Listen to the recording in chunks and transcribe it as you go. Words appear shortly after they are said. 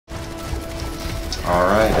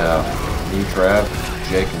Alright, me, Trav,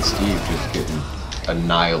 Jake, and Steve just getting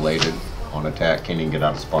annihilated on attack. Can't even get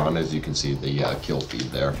out of spawn. As you can see, the kill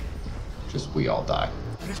feed there. Just we all die.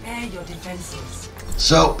 Prepare your defenses.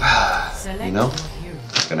 So, Select you know, your hero.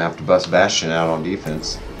 gonna have to bust Bastion out on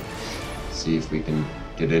defense. See if we can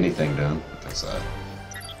get anything done. Because that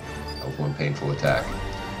was one painful attack.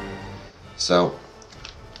 So,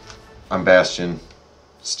 I'm Bastion.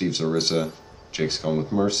 Steve's Orisa. Jake's going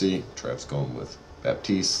with Mercy. Trav's going with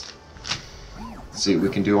Baptiste. Let's see what we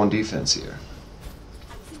can do on defense here.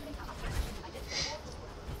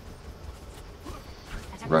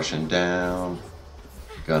 Rushing down.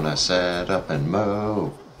 Gonna set up and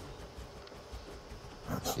mow.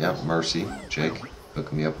 Yep, Mercy. Jake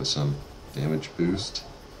hooking me up with some damage boost.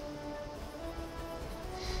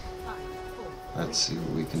 Let's see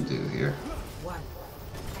what we can do here.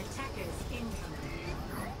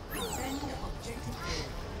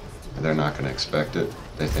 They're not going to expect it.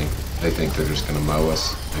 They think they're just going to mow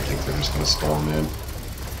us. They think they're just going to storm in.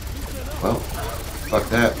 Well, fuck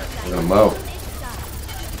that. We're going to mow.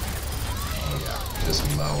 Oh yeah, just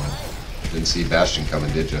mowing. Didn't see Bastion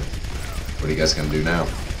coming, did you? What are you guys going to do now?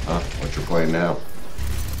 Huh? What you're playing now?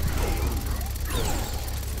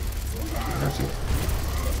 Mercy.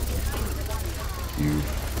 You.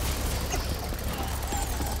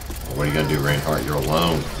 Well, what are you going to do, Reinhardt? You're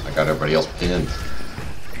alone. I got everybody else pinned.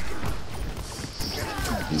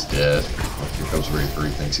 He's dead. Oh, here comes Reaper.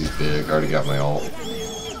 He thinks he's big. Already got my ult.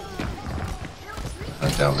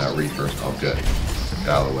 Hunt down that Reaper. Oh, good. Get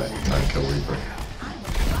out of the way. Trying to kill Reaper.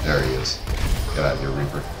 There he is. Get out of here,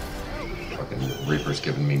 Reaper. Fucking Reaper's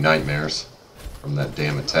giving me nightmares from that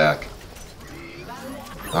damn attack.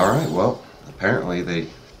 Alright, well, apparently they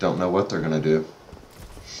don't know what they're going to do.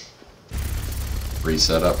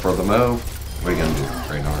 Reset up for the mow. What are you going to do,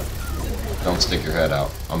 Reinhardt? Don't stick your head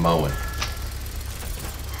out. I'm mowing.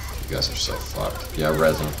 You guys are so fucked. Yeah,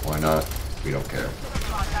 resin. Why not? We don't care.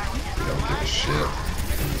 We don't give a shit.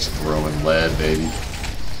 We're just throwing lead, baby.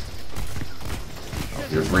 Oh,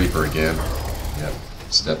 here's Reaper again. Yep.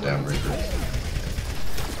 Step down, Reaper.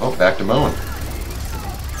 Oh, back to mowing.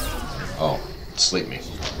 Oh, sleep me.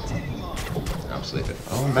 I'm sleeping.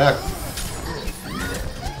 Oh, I'm back.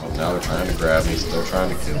 Oh, now they're trying to grab me. Still trying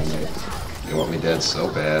to kill me. They want me dead so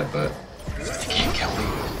bad, but they can't kill me.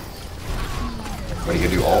 What are you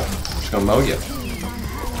gonna do? Ult? I'm just gonna mow you.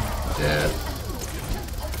 Dead.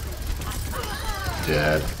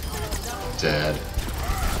 Dead. Dead.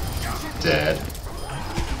 Dead.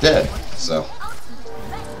 Dead. So.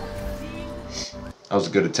 That was a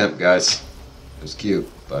good attempt, guys. It was cute,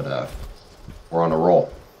 but we're on a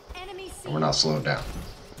roll. And we're not slowing down.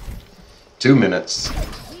 2 minutes.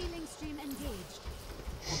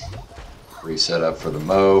 Reset up for the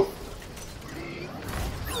mow.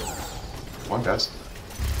 Come on, guys.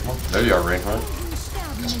 Come on. There you are, Reinhardt.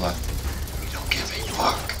 Guess what? We don't give a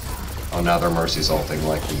fuck. Oh, now their Mercy's ulting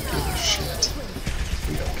like we give a shit.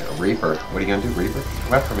 We don't care. Reaper. What are you gonna do, Reaper?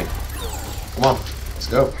 Come after me. Come on. Let's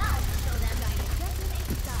go.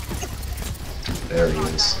 There he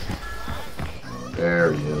is.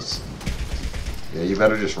 There he is. Yeah, you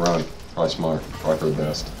better just run. Probably smart. Probably for the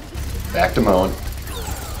best. Back to mowing.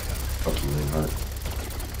 Fuck you, Reinhardt.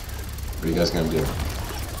 What are you guys gonna do?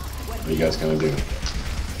 What are you guys gonna do?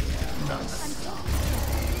 Nothing.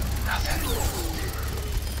 Nothing.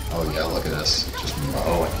 Oh yeah, look at this. Just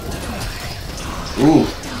mowing. Ooh,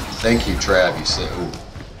 thank you, Trav. You said, ooh,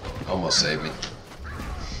 almost saved me.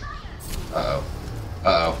 Uh-oh.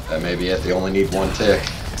 Uh-oh, that may be it. They only need one tick.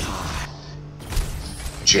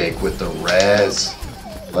 Jake with the res.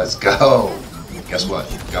 Let's go. Guess what?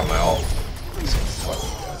 Got my ult. So fuck you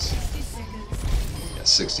guys. Yeah,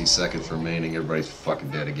 60 seconds remaining. Everybody's fucking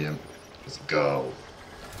dead again. Let's go.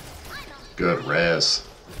 Good res.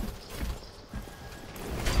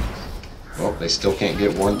 Well, they still can't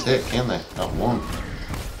get one tick, can they? Not one.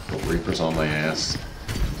 But Reaper's on my ass.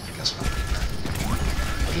 Guess what,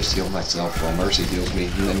 Reaper? I'll just heal myself while Mercy heals me,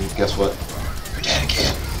 and then guess what? You're dead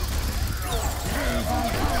again.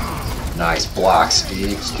 Nice block,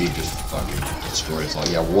 Steve. Steve just fucking destroyed us all.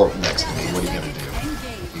 Yeah, warp next to me. What are you gonna do?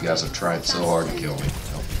 You guys have tried so hard to kill me.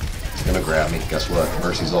 Nope. He's gonna grab me. Guess what?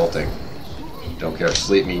 Mercy's ulting. Don't care.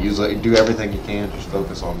 Sleep me. Do everything you can. Just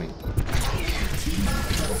focus on me.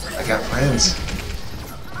 I got friends.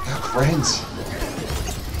 I got friends.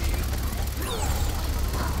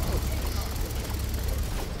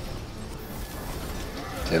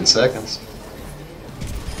 Ten seconds.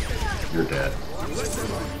 You're dead.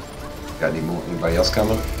 Got anybody else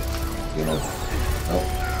coming? You know? Nope.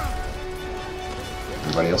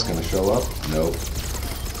 Anybody else gonna show up? Nope.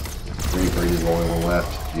 Reaper, you're the only one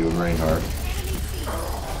left. You and Reinhardt.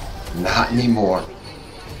 Not anymore.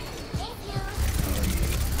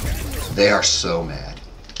 They are so mad.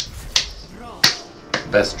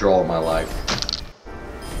 Best draw of my life.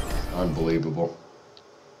 Unbelievable.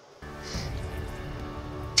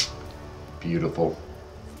 Beautiful.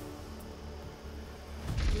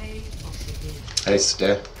 Play of the game. Hey,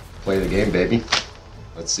 Steph. Play the game, baby.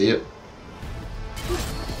 Let's see it.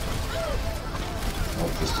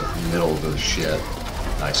 Oh, just the middle of the shit.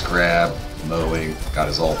 Nice grab. Mowing. Got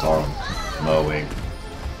his ult on. Mowing.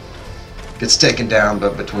 Gets taken down,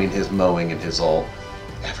 but between his mowing and his ult,